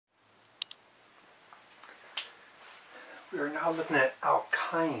We are now looking at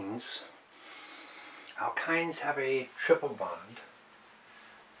alkynes. Alkynes have a triple bond.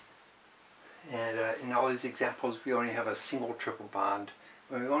 And in all these examples, we only have a single triple bond.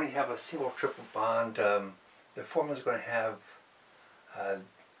 When we only have a single triple bond, the formula is going to have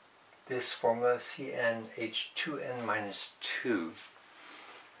this formula, CnH2n minus 2.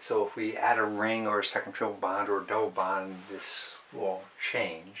 So if we add a ring or a second triple bond or a double bond, this will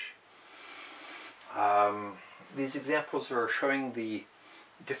change. These examples are showing the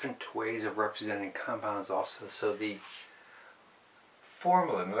different ways of representing compounds also. So the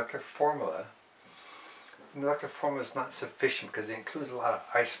formula, molecular formula is not sufficient because it includes a lot of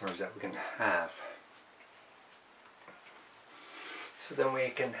isomers that we can have. So then we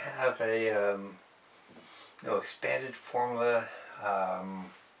can have a expanded formula, a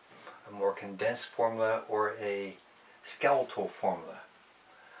more condensed formula, or a skeletal formula.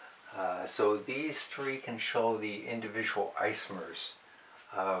 So these three can show the individual isomers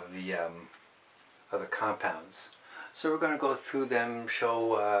of the compounds. So we're going to go through them,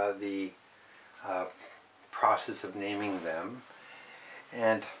 show the process of naming them.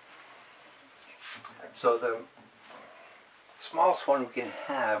 And so the smallest one we can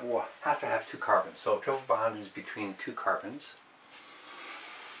have will have to have two carbons. So a triple bond is between two carbons.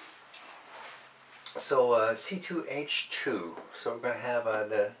 So C2H2, so we're going to have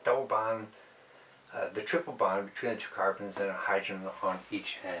the double bond, the triple bond between the two carbons and a hydrogen on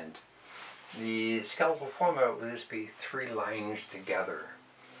each end. The skeletal formula would just be three lines together.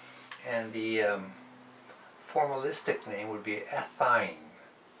 And the formalistic name would be ethyne.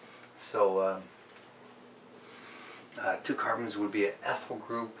 So two carbons would be an ethyl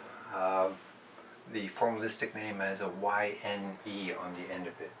group. The formalistic name has a YNE on the end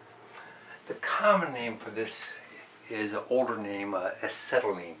of it. The common name for this is an older name,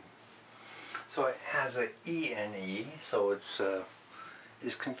 acetylene. So it has an ENE, so it's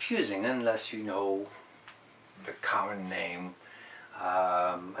confusing unless you know the common name,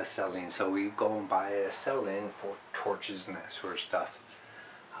 acetylene. So we go and buy acetylene for torches and that sort of stuff.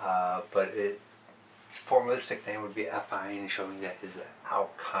 But its formalistic name would be ethyne, showing that it's an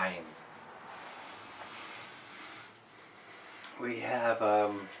alkyne. We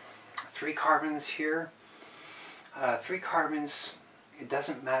have three carbons here. Three carbons, it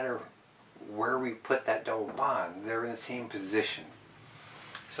doesn't matter where we put that double bond, they're in the same position.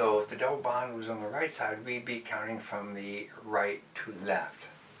 So if the double bond was on the right side, we'd be counting from the right to left.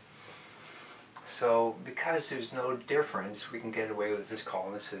 So because there's no difference, we can get away with this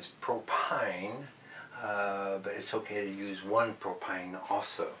column. This is propyne, but it's okay to use one propyne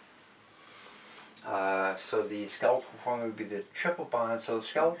also. So the skeletal formula would be the triple bond. So the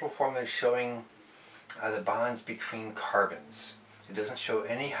skeletal formula is showing the bonds between carbons. It doesn't show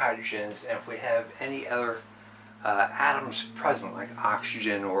any hydrogens, and if we have any other atoms present, like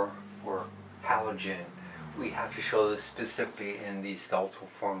oxygen or halogen, we have to show this specifically in the skeletal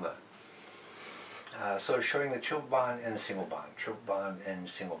formula. So it's showing the triple bond and a single bond, triple bond and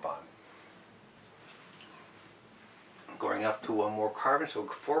single bond. Going up to one more carbon, so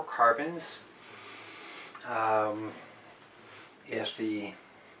 4 carbons. If the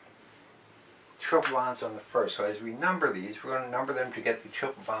triple bond's on the first, so as we number these, we're going to number them to get the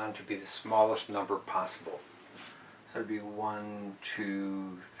triple bond to be the smallest number possible. So it'd be 1,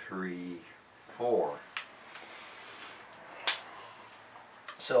 2, 3, 4.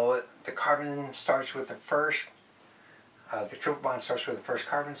 So the carbon starts with the first, the triple bond starts with the first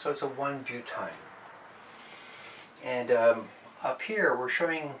carbon, so it's a 1-butyne. And up here we're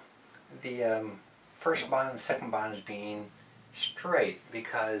showing the first bond and the second bond as being straight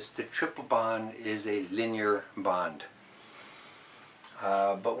because the triple bond is a linear bond.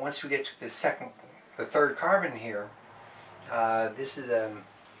 But once we get to the third carbon here, this is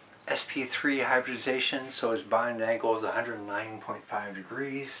sp3 hybridization, so its bond angle is 109.5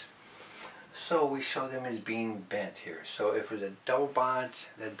 degrees. So we show them as being bent here. So if it was a double bond,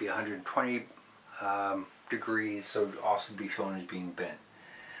 that'd be 120 degrees, so it would also be shown as being bent.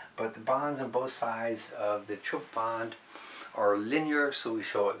 But the bonds on both sides of the triple bond are linear, so we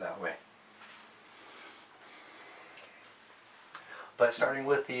show it that way. But starting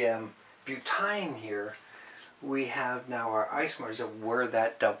with the butyne here, we have now our isomers of where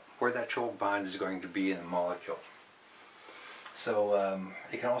that triple bond is going to be in the molecule. So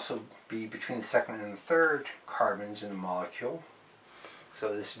it can also be between the second and the third carbons in the molecule.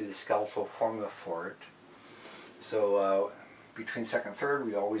 So this would be the skeletal formula for it. So between second and third,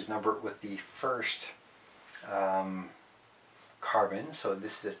 we always number it with the first carbon. So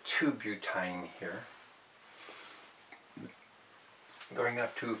this is a 2-butyne here. Going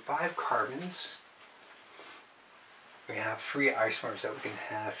up to 5 carbons, we have 3 isomers that we can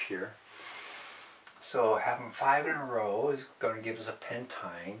have here. So having 5 in a row is going to give us a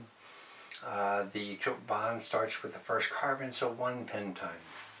pentyne. The triple bond starts with the first carbon, so 1 pentyne.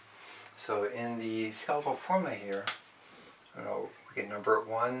 So in the skeletal formula here, we can number it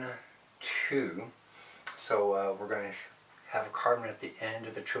 1, 2. So we're going to have a carbon at the end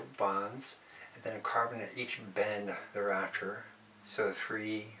of the triple bonds, and then a carbon at each bend thereafter. So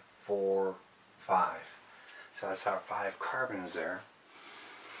 3, 4, 5. So that's our 5 carbons there.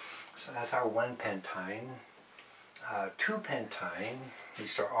 So that's our 1 pentyne. 2 pentyne, we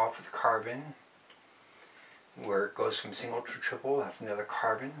start off with carbon, where it goes from single to triple. That's another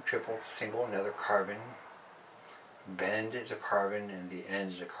carbon. Triple to single, another carbon. Bend is a carbon, and the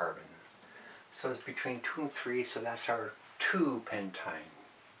end is a carbon. So it's between 2 and 3, so that's our 2 pentyne.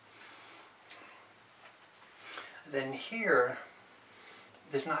 Then here,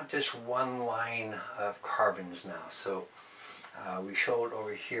 there's not just one line of carbons now. So we showed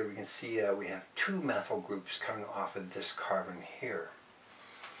over here, we can see we have 2 methyl groups coming off of this carbon here.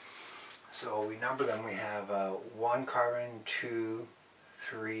 So we number them. We have 1 carbon, 2,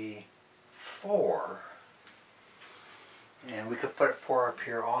 3, 4. And we could put 4 up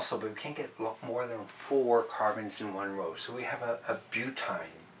here also, but we can't get more than 4 carbons in one row. So we have a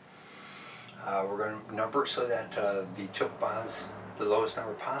butene. We're going to number it so that the triple bonds the lowest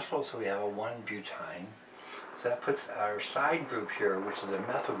number possible, so we have a 1 butene. So that puts our side group here, which is a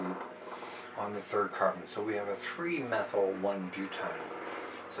methyl group, on the 3rd carbon. So we have a 3 methyl 1 butene.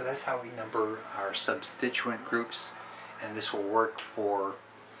 So that's how we number our substituent groups, and this will work for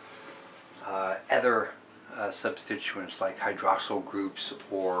other substituents like hydroxyl groups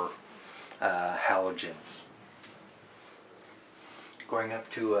or halogens. Going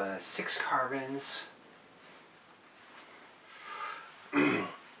up to 6 carbons,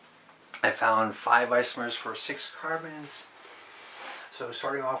 I found 5 isomers for 6 carbons. So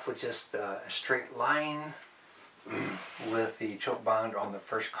starting off with just a straight line with the triple bond on the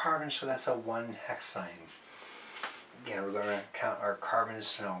first carbon, so that's a 1 hexyne. Again, we're going to count our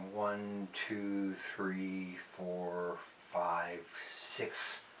carbons, 1, 2, 3, 4, 5,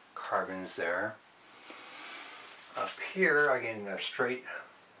 6 carbons there. Up here, again, a straight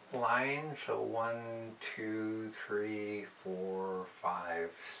line, so 1, 2, 3, 4, 5,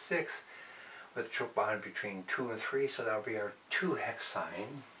 6, with a triple bond between 2 and 3, so that'll be our 2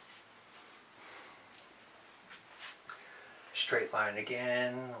 hexyne. Straight line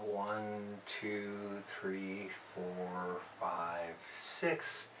again, 1, 2, 3, 4, 5,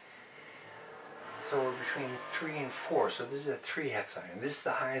 6. So we're between 3 and 4, so this is a 3 hexyne. This is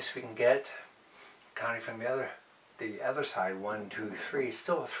the highest we can get, counting from the other side, 1, 2, 3,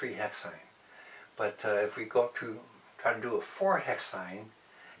 still a 3 hexyne. But if we go up to try to do a 4 hexyne,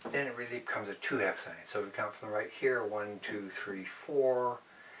 then it really becomes a 2 hexyne. So we count from the right here, 1, 2, 3, 4.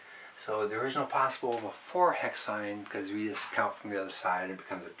 So there is no possible of a 4 hexyne because we just count from the other side and it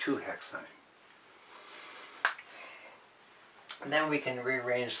becomes a 2 hexyne. And then we can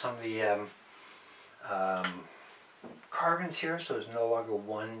rearrange some of the carbons here, so it's no longer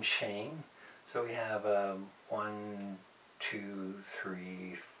one chain. So we have 1, 2,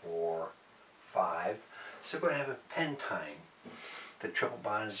 3, 4, 5. So we're going to have a pentyne. The triple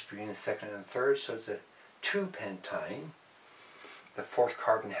bond is between the 2nd and 3rd, so it's a 2 pentyne. The 4th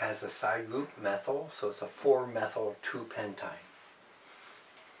carbon has a side group, methyl, so it's a 4 methyl 2 pentyne.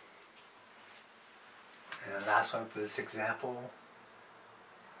 And the last one for this example.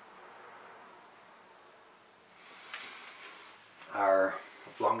 Our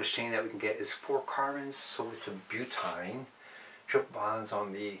longest chain that we can get is 4 carbons, so it's a butene. Triple bonds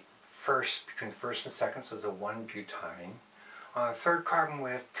on the first, between the 1st and 2nd, so it's a 1 butene. On the 3rd carbon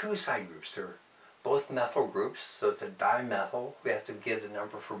we have 2 side groups. They're both methyl groups, so it's a dimethyl. We have to give the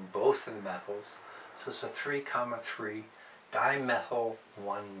number for both of the methyls. So it's a 3, 3 dimethyl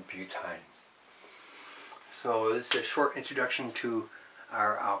 1 butene. So this is a short introduction to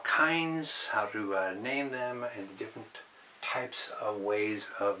our alkynes, how to name them, and the different types of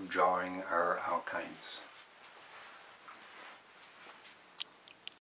ways of drawing our alkynes.